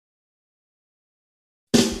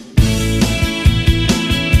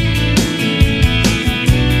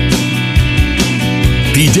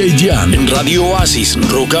DJ GIAN en Radio Oasis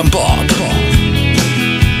Rock and Pop.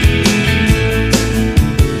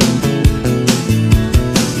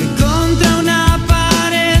 Contra una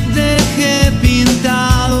pared dejé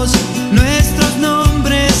pintados nuestros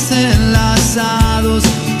nombres enlazados,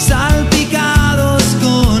 salpicados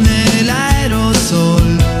con el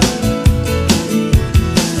aerosol.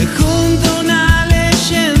 Junto a una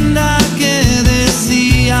leyenda que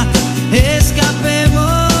decía: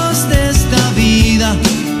 escapemos de esta vida,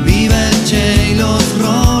 viva el Che y los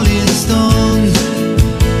Rolling Stones.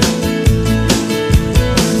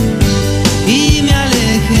 Y me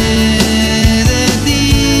alejé de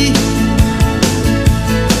ti,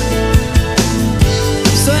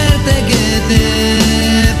 suerte que te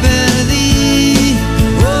perdí.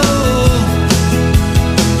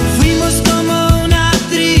 Fuimos como una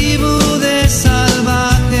tribu de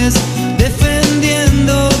salvajes,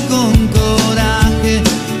 defendiendo con coraje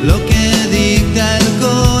lo que dicta el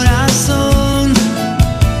corazón.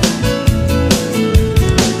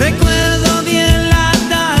 Recuerdo bien la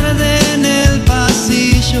tarde en el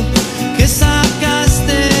pasillo, que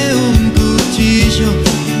sacaste un cuchillo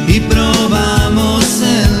y probamos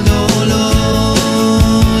el dolor.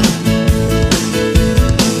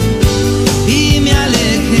 Y me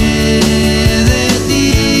alejé de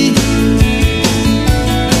ti,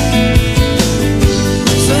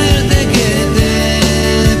 suerte que te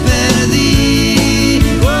perdí.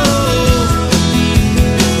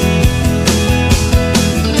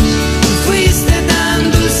 Fuiste tan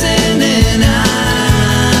dulce, nena,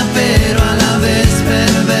 pero a la vez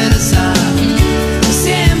perversa.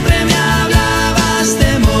 Siempre me hablabas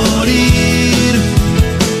de morir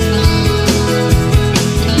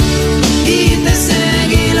y te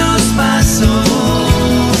seguí los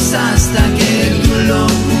pasos hasta que tu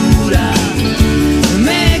locura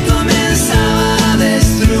me comenzaba a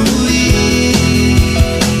destruir.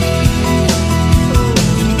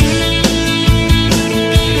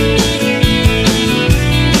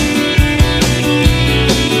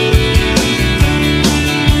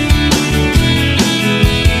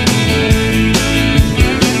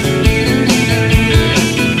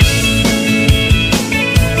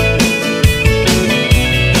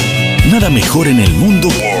 Nada mejor en el mundo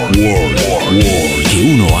que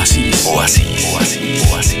un oasis.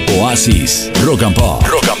 Oasis Rock and Pop.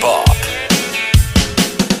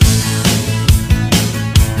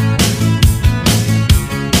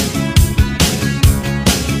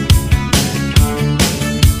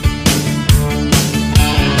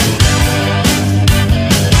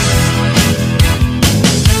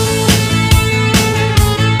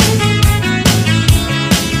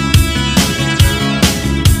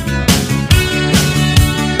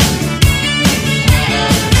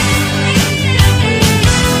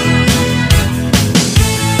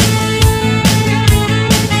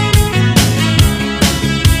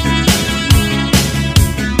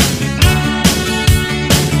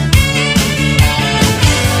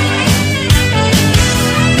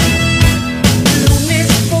 Lunes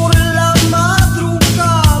por la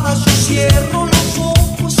madrugada yo cierro los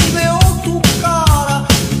ojos y veo tu cara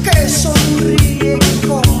que sonríe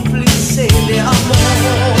cómplice de amor.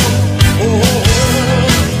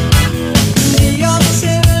 Días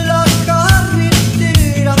en la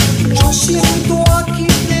carretera, yo siento aquí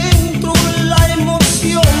dentro la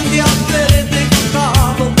emoción de haber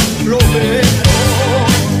dejado lo mejor.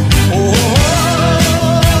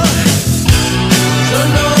 Yo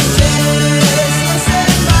no sé si es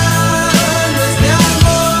hermano, es de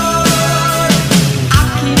amor.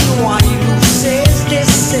 Aquí no hay luces de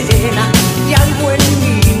escena y algo en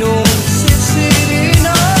mí no se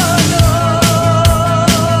serena.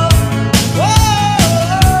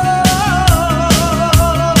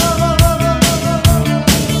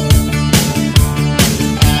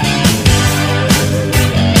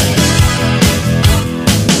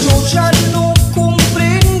 Yo ya no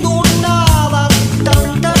comprendo nada,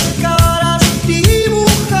 tantas caras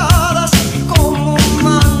dibujadas como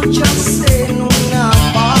manchas en una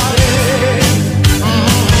pared.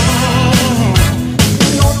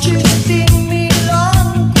 Noches de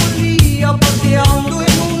melancolía, pateando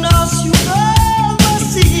en una ciudad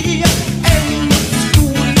vacía, en mi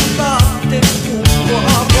oscuridad te busco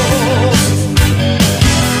a vos.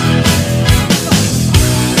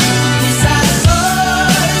 Quizás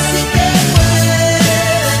hoy sí te puedo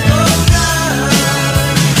encontrar,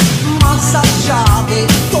 más allá de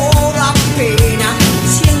toda pena,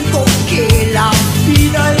 siento que la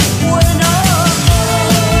vida es buena.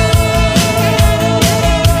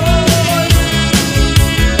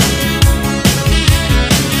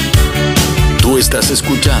 Tú estás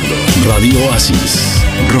escuchando Radio Oasis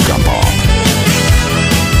Rock and Pop.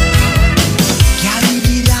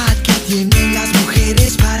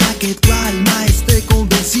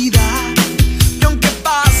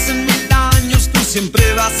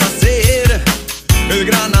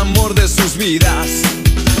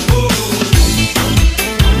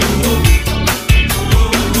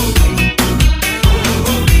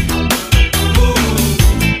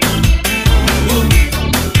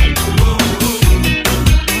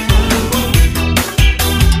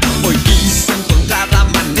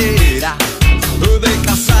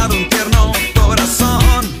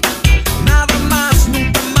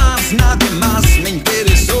 más me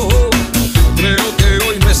interesó. Creo que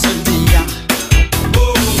hoy no es el día.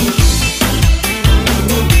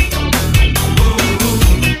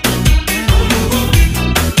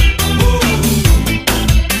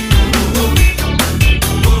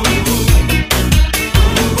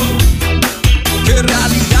 Qué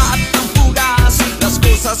realidad tan fugaz, las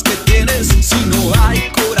cosas que tienes si no hay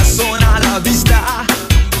corazón a la vista.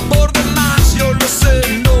 Por demás yo lo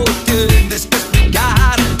sé, no tienes que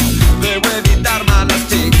explicar. Debo evitar malas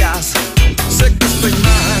chicas. Sé que estoy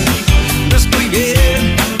mal, no estoy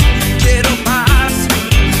bien. Quiero paz,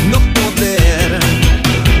 no poder.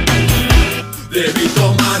 Debí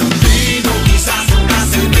tomar un vino, quizás una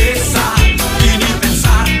cerveza, y ni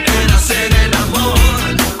pensar en hacer el amor.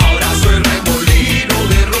 Ahora soy remolino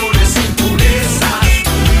de errores e impurezas.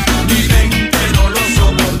 Mi mente no lo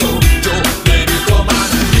soportó. Yo debí tomar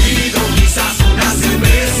un vino, quizás una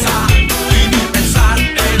cerveza, y ni pensar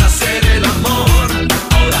en hacer el amor.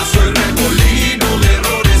 Ahora soy remolino de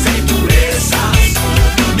errores e impurezas.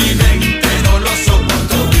 Mi mente no lo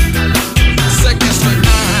soportó. Sé que estoy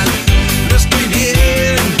mal, no estoy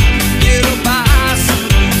bien. Quiero paz,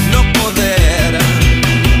 no poder.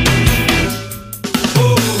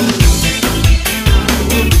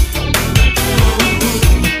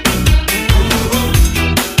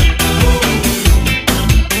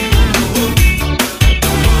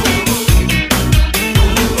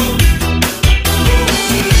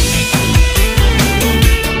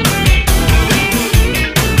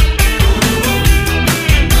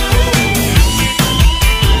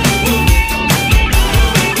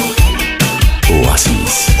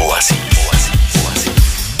 Oasis, oasis, oasis, oasis.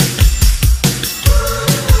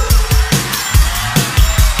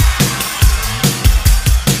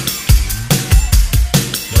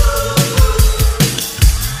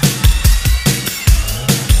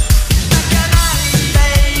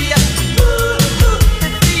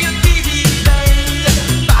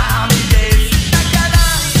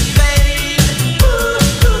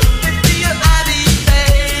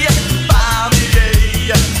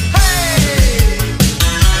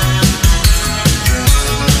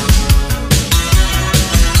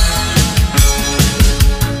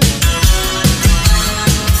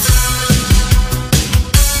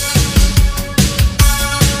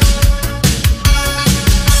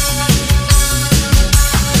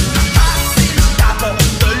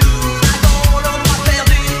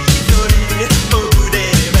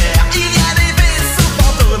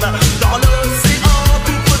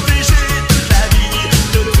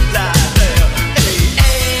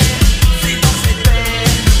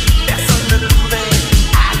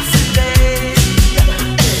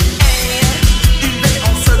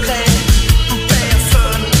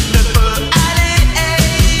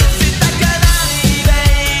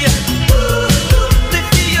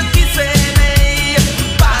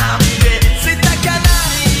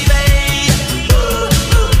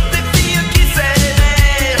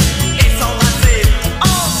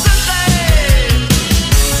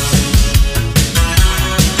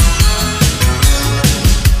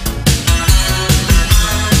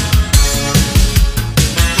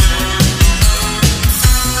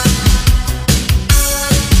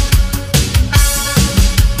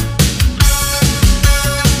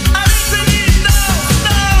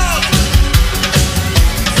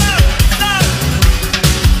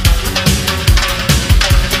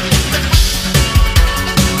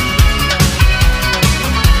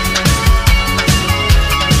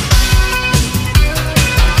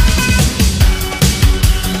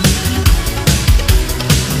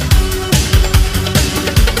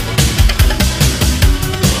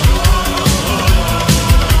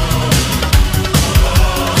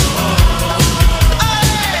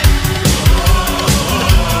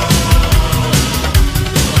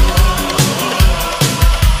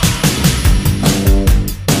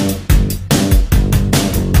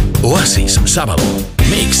 Oasis, sábado,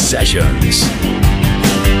 Mix Sessions.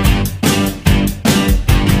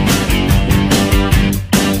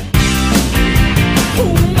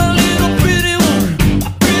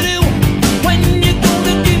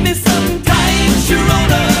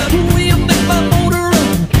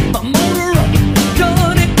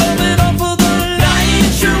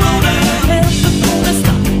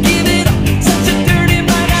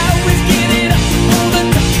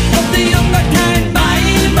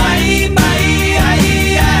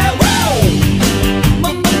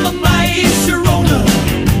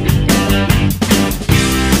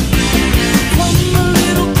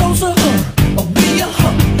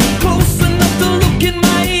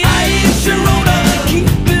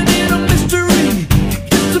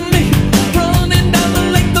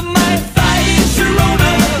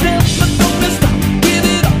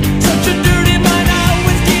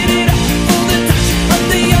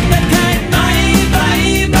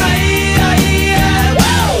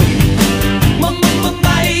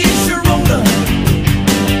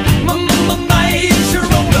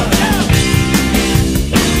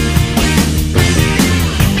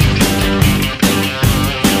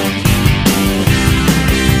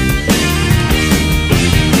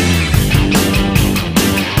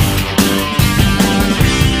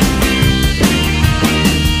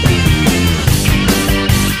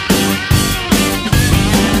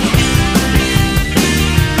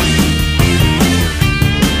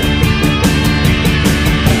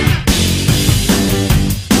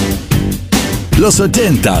 Los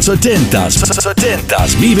 70s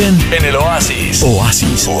viven en el Oasis.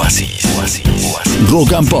 Oasis.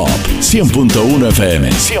 Rock and Pop 100.1 FM.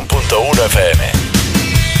 100.1 FM.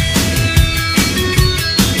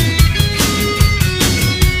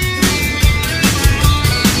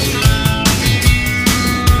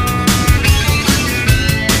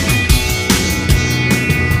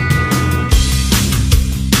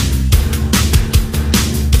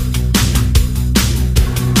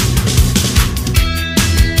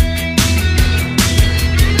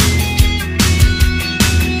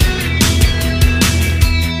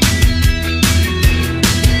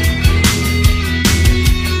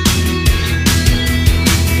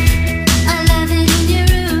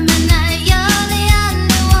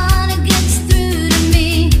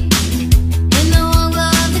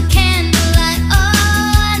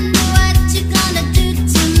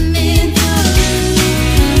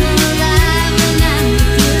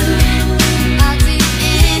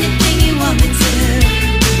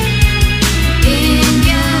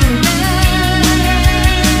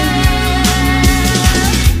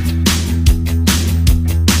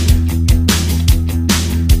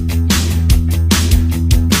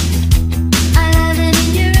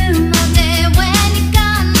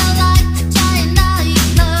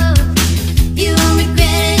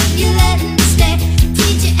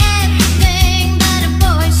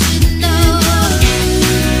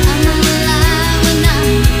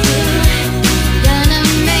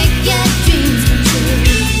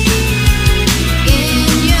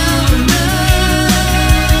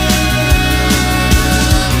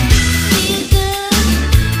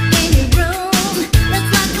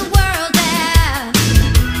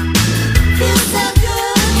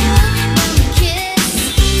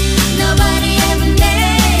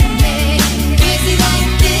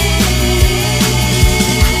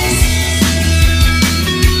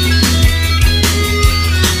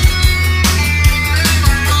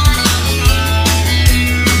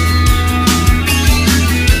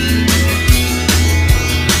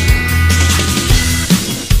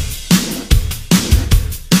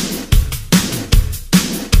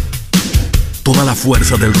 Toda la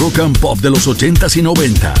fuerza del rock and pop de los 80s y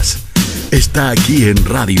 90s está aquí en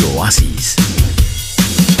Radio Oasis.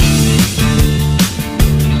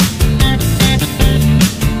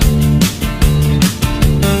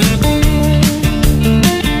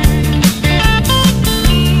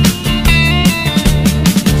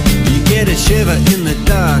 You get a shiver in the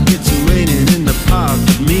dark, it's raining in the park,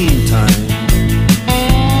 but meantime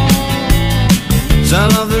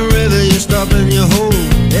sound of the river, you stop and you hold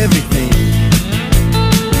everything.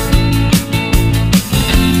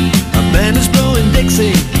 Band is blowing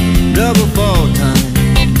Dixie, double fall time.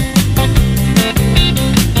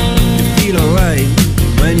 You feel alright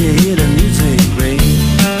when you hear the music ring.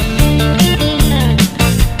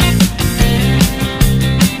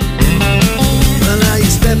 Well, now you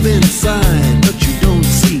step inside, but you don't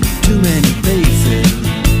see too many faces.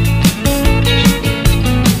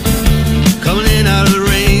 Coming in out of the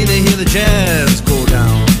rain, they hear the jazz go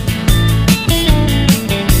down.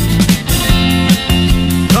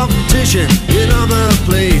 Competition in other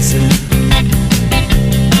places,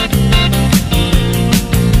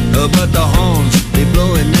 but the horns, they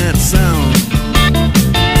blowing that sound.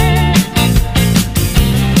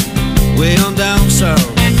 Way on down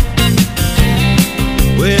south,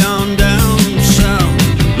 way on down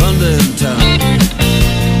south, London town.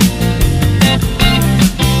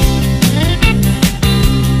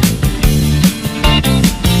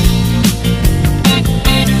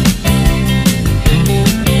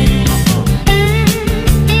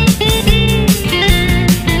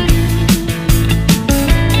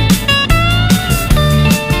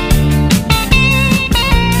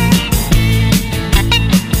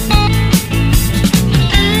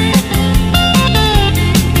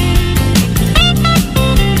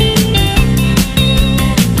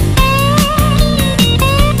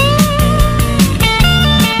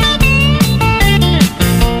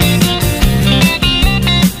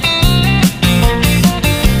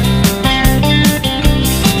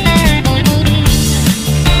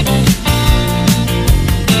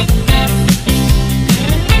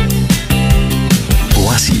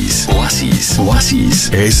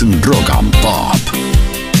 Oasis es rock and pop.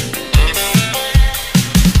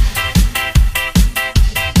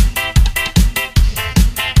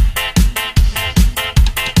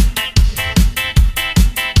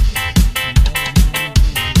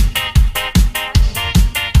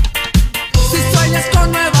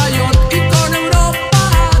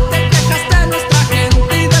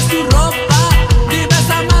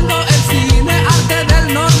 Amando el cine, arte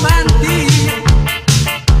del Normandí.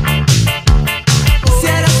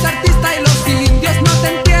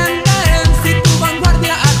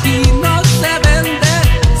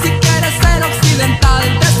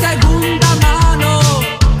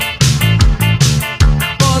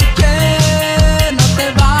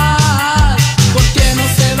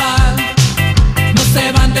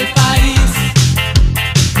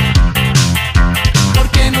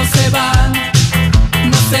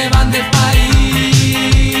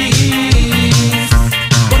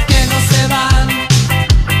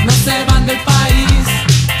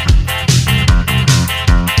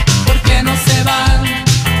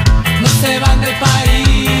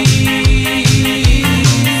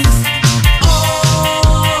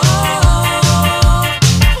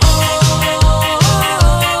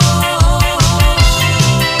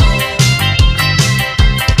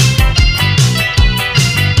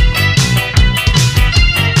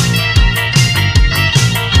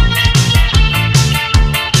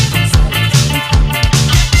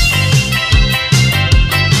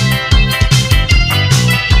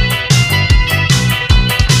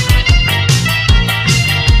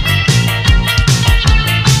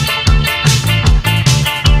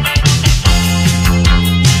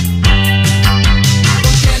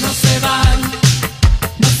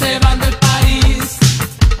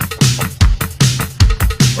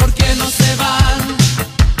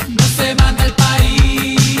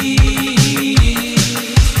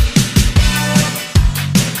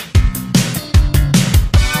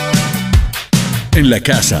 en la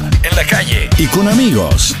casa, en la calle y con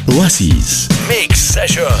amigos. Oasis Mix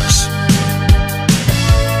Sessions.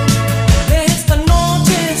 Esta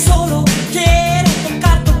noche solo quiero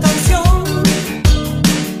tocar tu canción,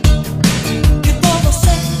 que todos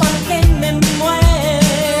sepan que me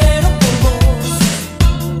muero por vos,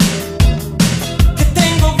 que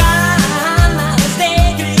tengo ganas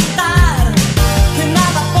de gritar, que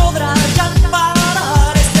nada podrá ya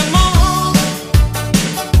parar este amor,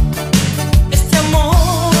 este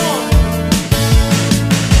amor.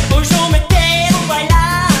 Hoy yo me quedo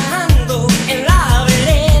bailando en la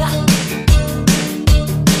vereda,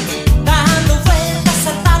 dando vueltas,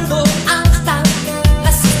 saltando hasta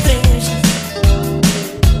las estrellas,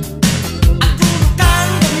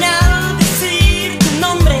 acurrucándome al decir tu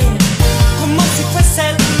nombre, como si fuese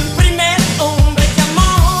el primer hombre que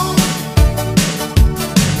amó,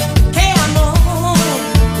 que amó.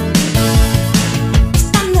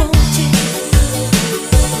 Esta noche,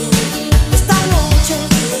 esta noche,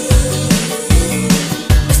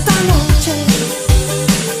 esta noche,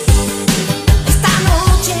 esta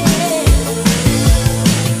noche,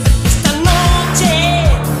 esta noche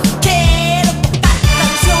quiero tocar tu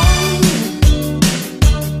canción,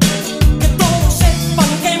 que todos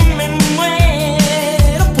sepan que me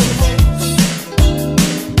muero por vos,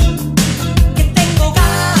 que tengo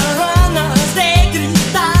ganas de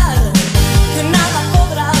gritar, que nada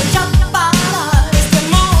podrá ya parar este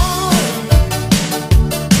amor,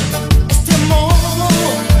 este amor.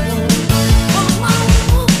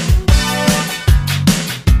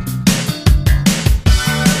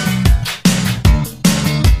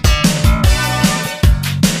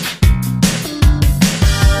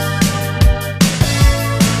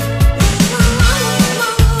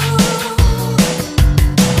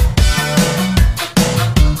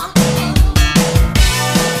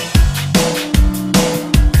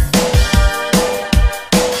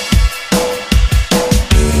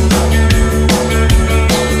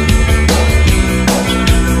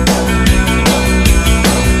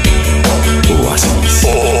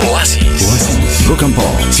 Oasis Rock and Pop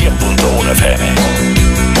 100.1 FM.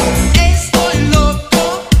 Estoy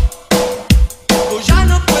loco, pues ya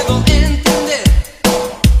no puedo entender.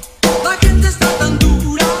 La gente está tan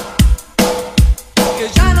dura que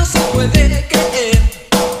ya no se puede creer.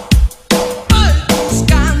 Voy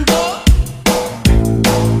buscando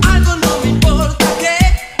algo, no me importa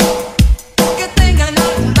que tengan a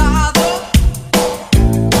un lado,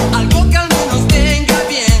 algo que al menos venga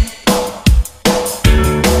bien.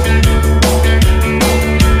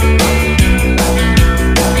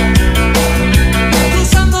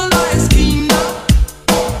 Cruzando la esquina,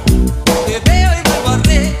 te veo y vuelvo a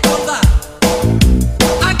recordar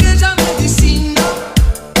aquella medicina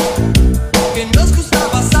que nos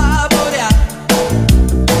gustaba saborear.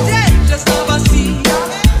 Ya está vacía,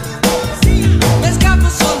 me escapo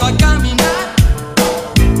solo a caminar,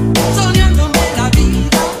 soñándome la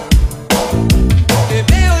vida. Te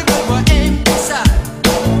veo y vuelvo a empezar.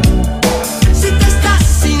 Si te estás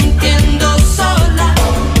sintiendo sola,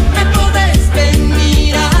 me podés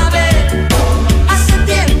venir a ver. Hace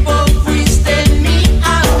tiempo fuiste mi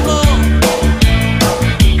amor.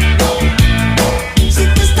 Si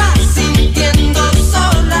te estás sintiendo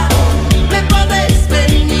sola, me podés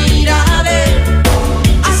venir a ver.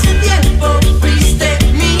 Hace tiempo fuiste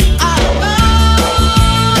mi amor.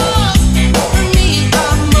 Mi amor, mi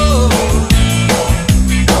amor,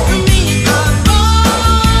 mi amor,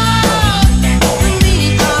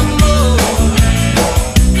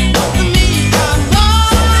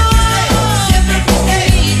 siempre fuiste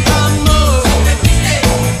mi amor, siempre fuiste mi amor, siempre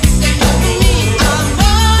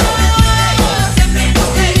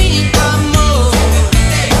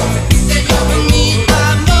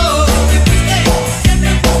fuiste mi amor, siempre fuiste mi amor, siempre fuiste mi amor,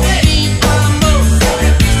 siempre fuiste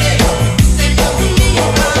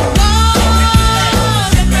mi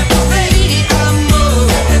amor, siempre fuiste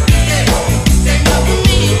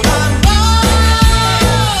mi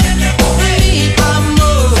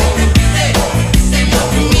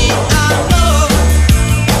amor,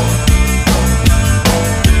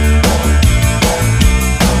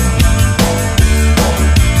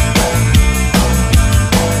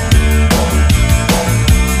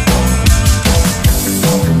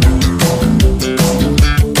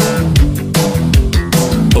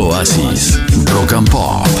 Oasis Rock and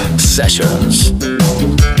Pop Sessions.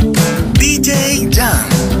 DJ GIAN.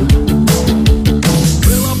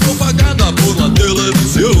 Pela propaganda por la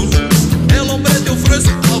televisión, el hombre te ofrece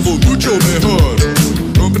algo mucho mejor.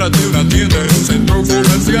 Cómprate una tienda en un centro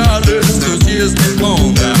comercial, esto sí es de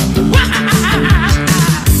onda.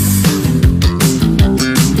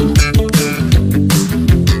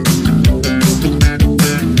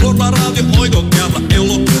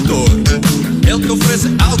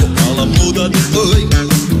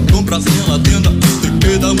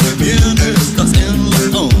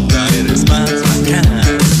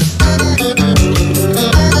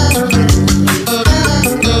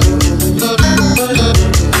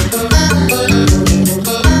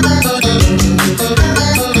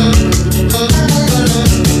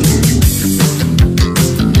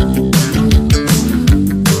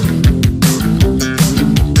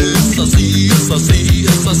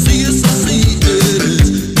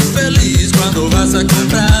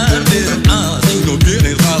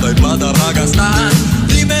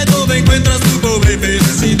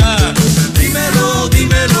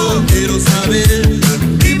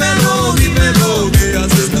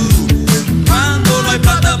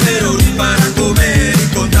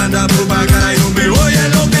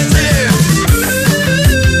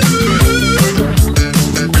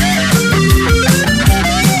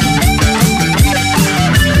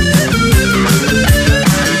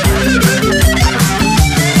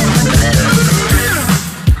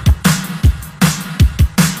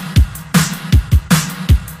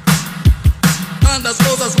 tantas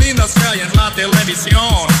cosas lindas que hay en la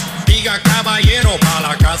televisión. Diga caballero, pa'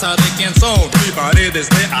 la casa de quién son. Y paredes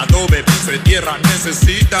de adobe, piso y tierra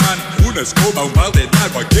necesitan una escoba, un balde de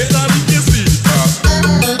agua, queda limpiecita.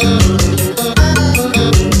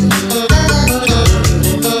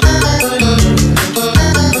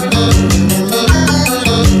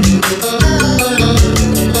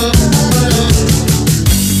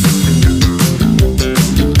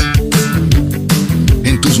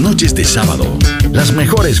 Noches de sábado, las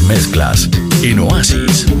mejores mezclas en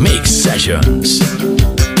Oasis Mix Sessions.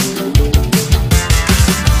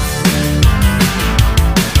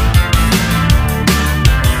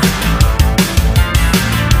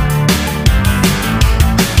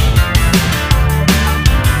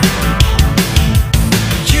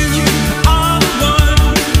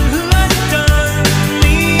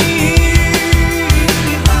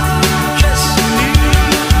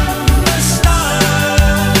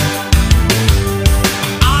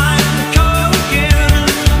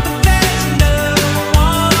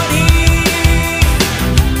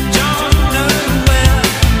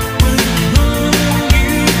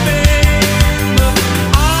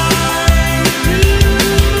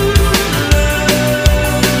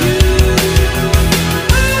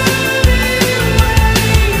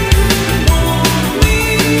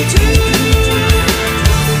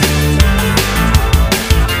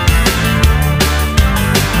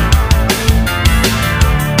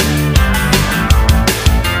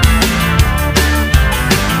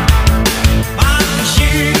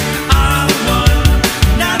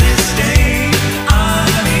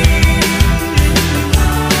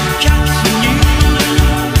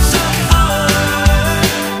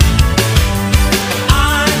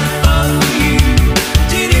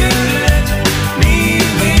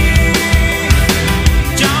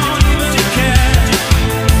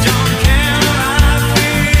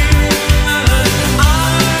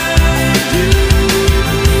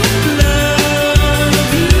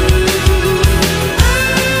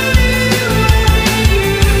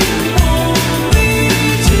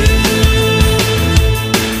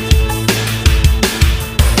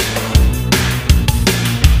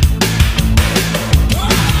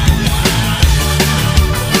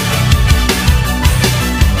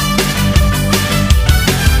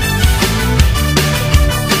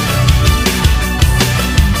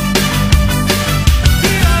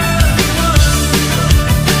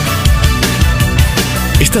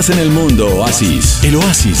 Estás en el mundo Oasis, el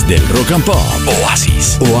oasis del rock and pop.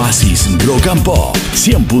 Oasis Rock and Pop,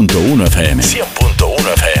 100.1 FM.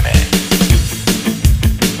 100.1 FM.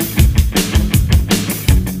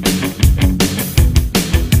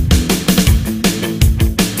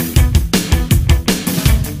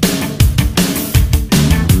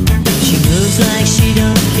 She moves like she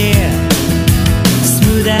don't care,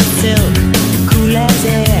 smooth as silk, cool as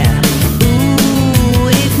air. Ooh,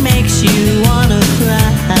 it makes you wanna cry.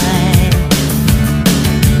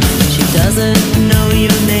 She doesn't know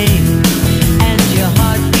your name, and your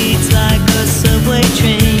heart beats like a subway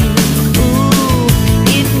train.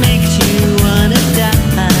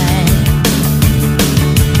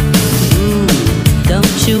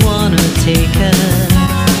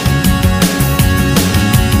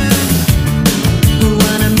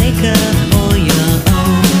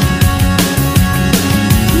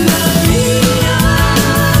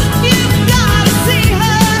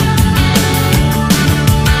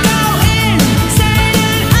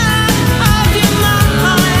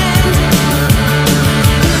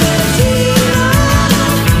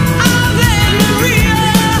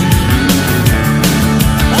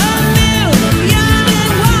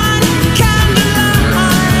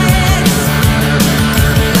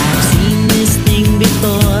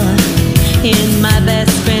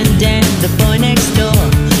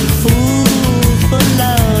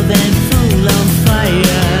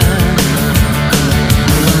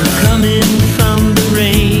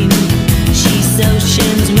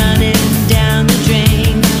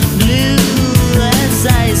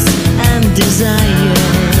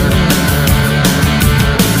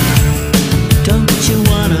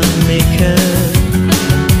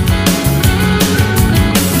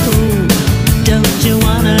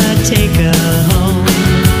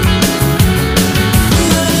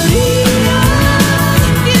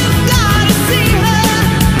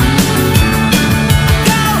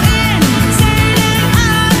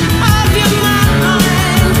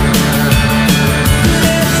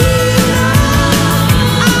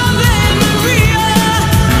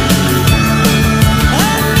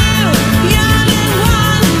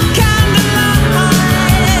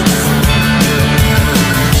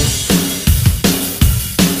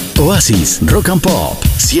 Oasis Rock and Pop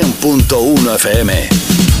 100.1 FM.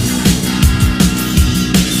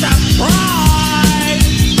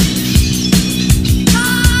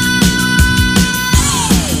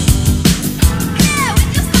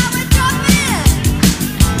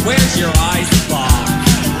 Where's your ice box?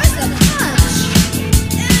 Where's the punch?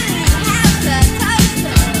 How's the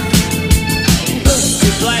toaster? Who's to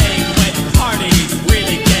blame when parties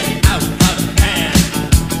really get out of hand?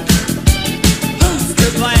 Who's to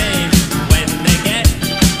blame when they get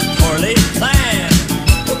poorly planned?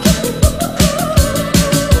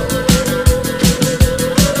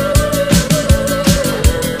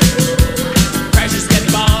 Crashes get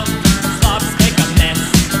bombed, slops make a mess.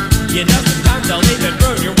 You know sometimes they'll even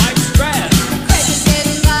ruin your wife's dress. Crazy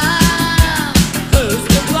getting loud. Who's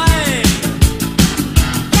to blame?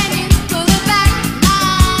 Can you pull it back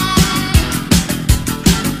line?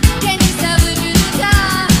 Can you sell it to the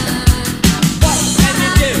time? What can you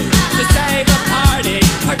do to save a party?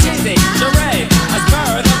 Parcheesi, charade, a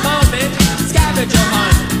spur of the moment, scavenger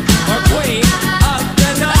hunt, or queen of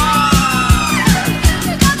the night?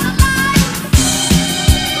 You got the line.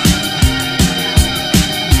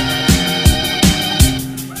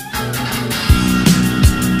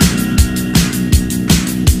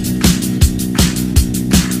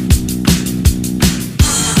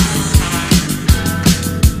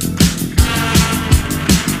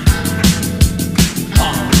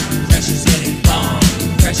 Bomb, pressure's getting bomb,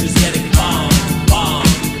 pressure's getting bomb, bomb,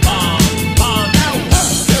 bomb, bomb. Now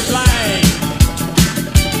who's to blame?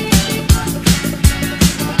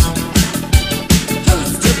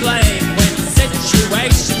 Who's to blame when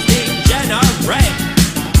situations degenerate?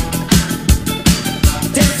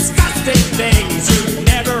 Disgusting things you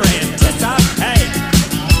never anticipate.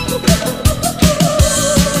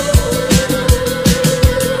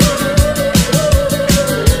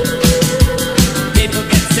 People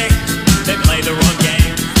get sick, they play the wrong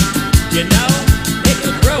game. You know, it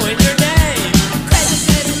could ruin your name. Crazy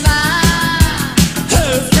getting loud.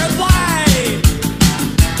 Who's to blame?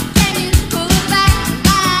 Can you pull it back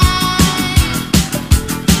line?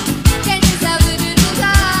 Can you sell it to the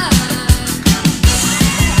time?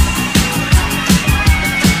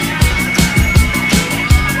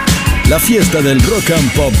 La fiesta del rock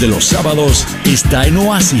and pop de los sábados está en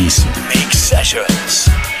Oasis Mix Sessions.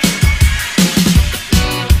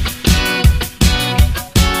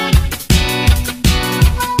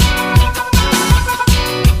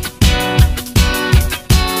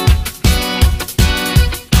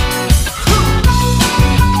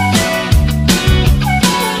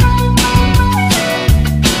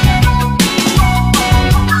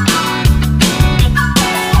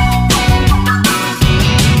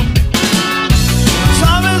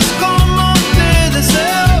 Sabes cómo te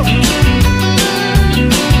deseo,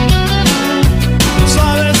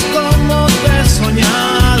 sabes cómo te he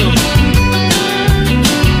soñado.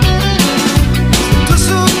 Si tú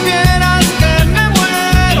supieras que me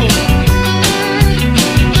muero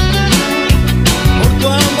por tu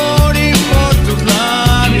amor y por tus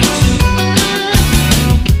labios.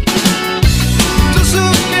 Si tú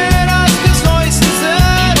supieras que soy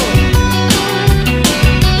sincero,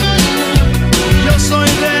 yo soy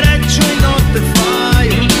derecho y no te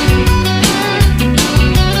fallo.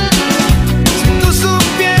 Si tú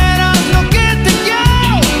supieras lo que te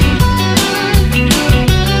quiero,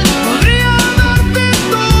 podría darte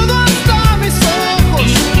todo hasta mis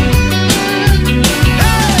ojos.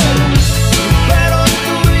 Pero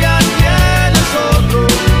tú ya tienes otro,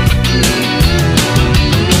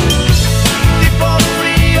 tipo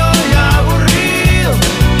frío y aburrido.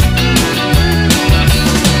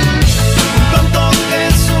 Tonto que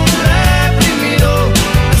es un reprimido,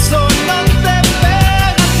 eso no te pega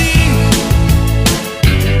a ti,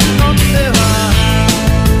 no te va.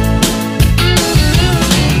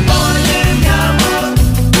 Oye mi amor,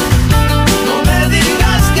 no me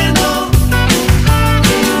digas que no,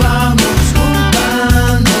 y vamos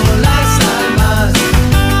juntando las almas.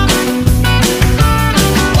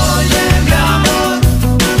 Oye mi amor,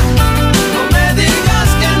 no me digas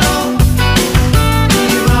que no,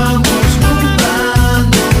 y vamos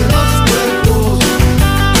juntando los cuerpos.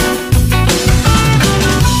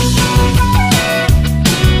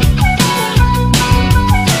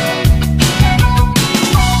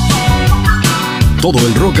 Todo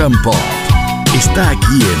el rock and pop está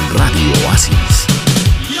aquí en Radio Oasis.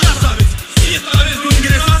 Ya sabes, si esta vez no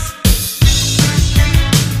ingresas,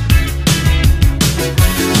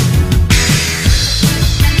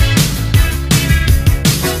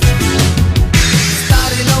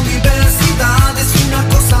 Estar en la universidad es una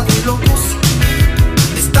cosa de locos.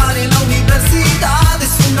 Estar en la universidad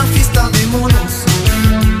es una fiesta de monos.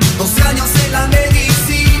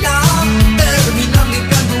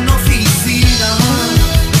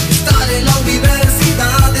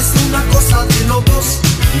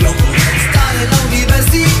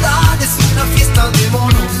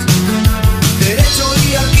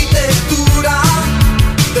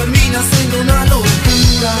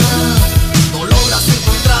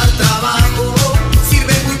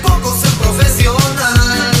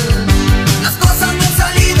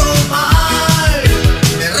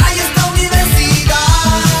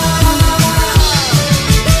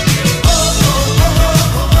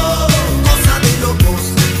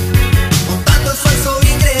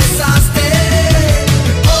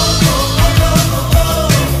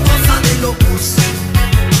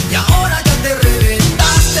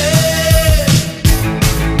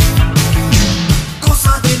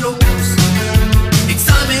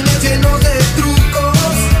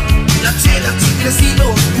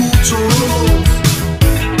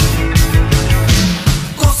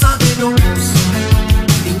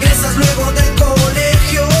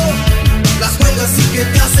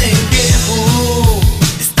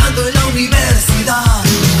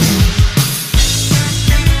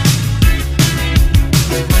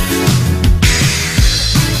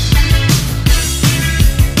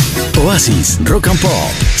 Oasis Rock and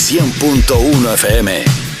Pop 100.1 FM.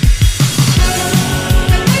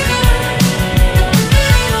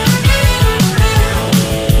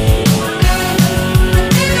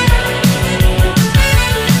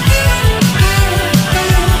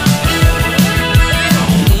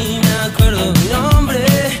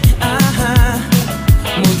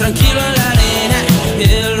 Tranquilo en la arena,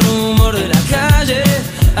 el rumor de la calle,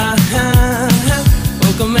 ajá,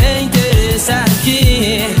 poco me interesa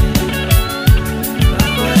aquí.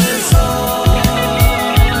 Bajo el sol,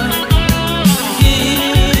 aquí,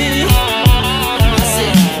 hace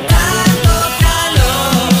tanto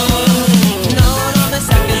calor. No me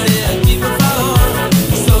saques de aquí, por favor,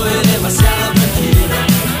 estoy demasiado tranquilo.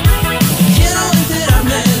 Quiero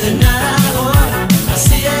enterarme de nada hoy,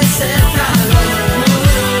 así es el calor.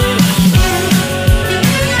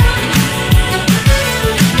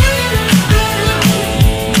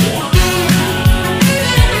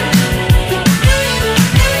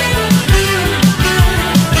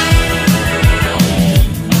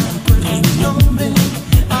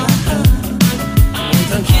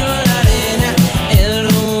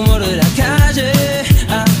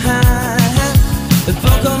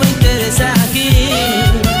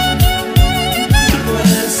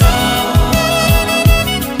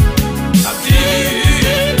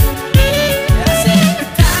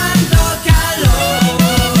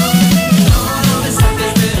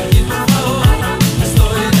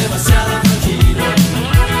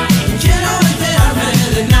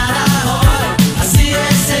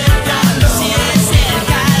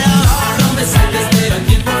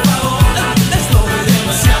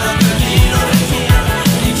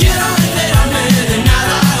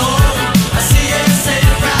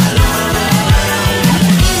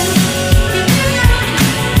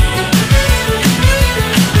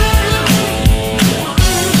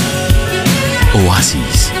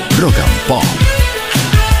 Oasis Rock and Pop.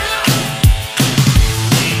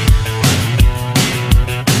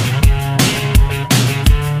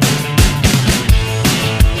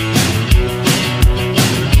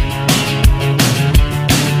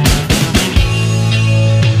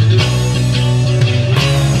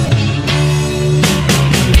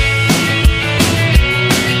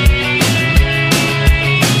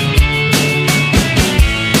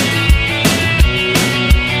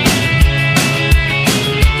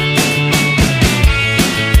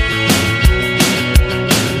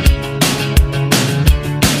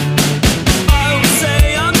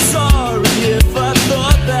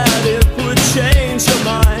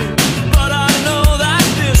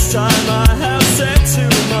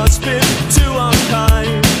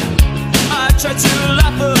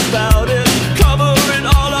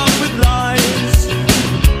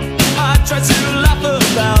 Try to laugh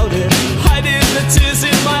about